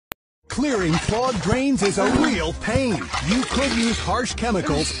Clearing clogged drains is a real pain. You could use harsh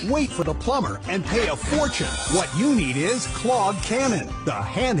chemicals, wait for the plumber, and pay a fortune. What you need is Clog Canon, the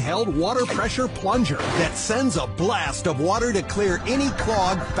handheld water pressure plunger that sends a blast of water to clear any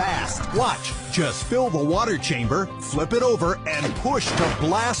clog fast. Watch. Just fill the water chamber, flip it over, and push to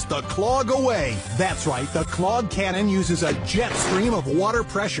blast the clog away. That's right, the Clog Canon uses a jet stream of water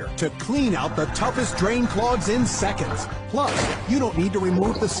pressure to clean out the toughest drain clogs in seconds. Plus, you don't need to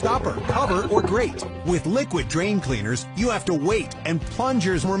remove the stopper, cover, or grate. With liquid drain cleaners, you have to wait, and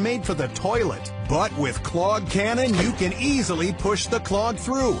plungers were made for the toilet. But with Clog Canon, you can easily push the clog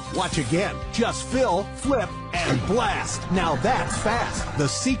through. Watch again. Just fill, flip, and blast. Now that's fast. The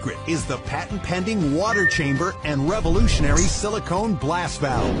secret is the patent-pending water chamber and revolutionary silicone blast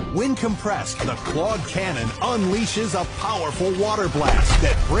valve. When compressed, the Clog Canon unleashes a powerful water blast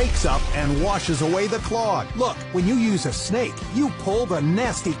that breaks up and washes away the clog. Look, when you use a snake, you pull the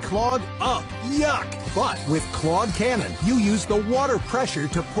nasty clog up. Yuck! But with Clog Canon, you use the water pressure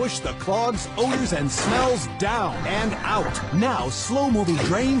to push the clogs, odors, and smells down and out. Now, slow-moving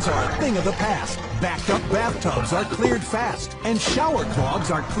drains are a thing of the past. Backed-up bathtubs are cleared fast, and shower clogs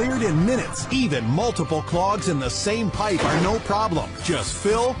are cleared in minutes. Even multiple clogs in the same pipe are no problem. Just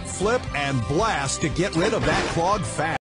fill, flip, and blast to get rid of that clog fast.